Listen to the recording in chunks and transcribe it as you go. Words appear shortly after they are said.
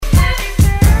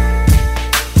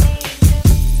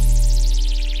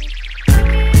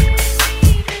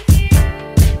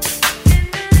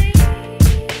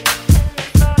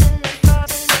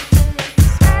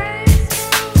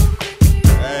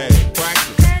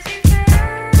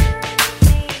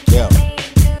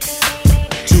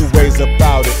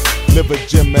about it. Live a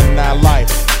Gemini life,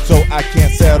 so I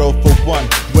can't settle for one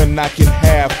when I can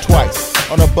have twice.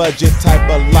 On a budget type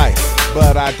of life,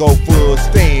 but I go full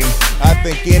steam. I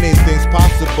think anything's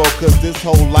possible, cause this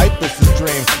whole life is a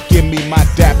dream. Give me my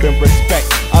dap and respect,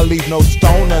 I leave no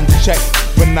stone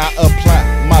unchecked. When I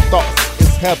apply my thoughts,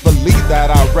 it's heavily that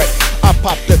I wreck. I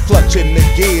pop the clutch in the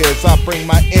gears, I bring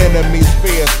my enemies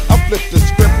fears. I flip the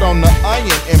script on the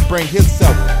onion and bring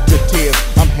himself to tears.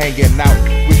 I'm hanging out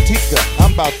with Tika,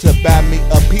 I'm about to buy me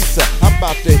a pizza. I'm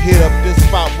about to hit up this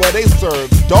spot where they serve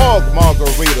dog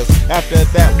margaritas. After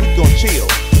that we gon' chill,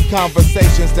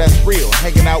 conversations that's real.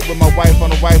 Hanging out with my wife on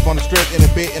the strip, in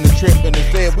a bit, in a trip, and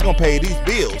instead we gon' pay these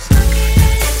bills.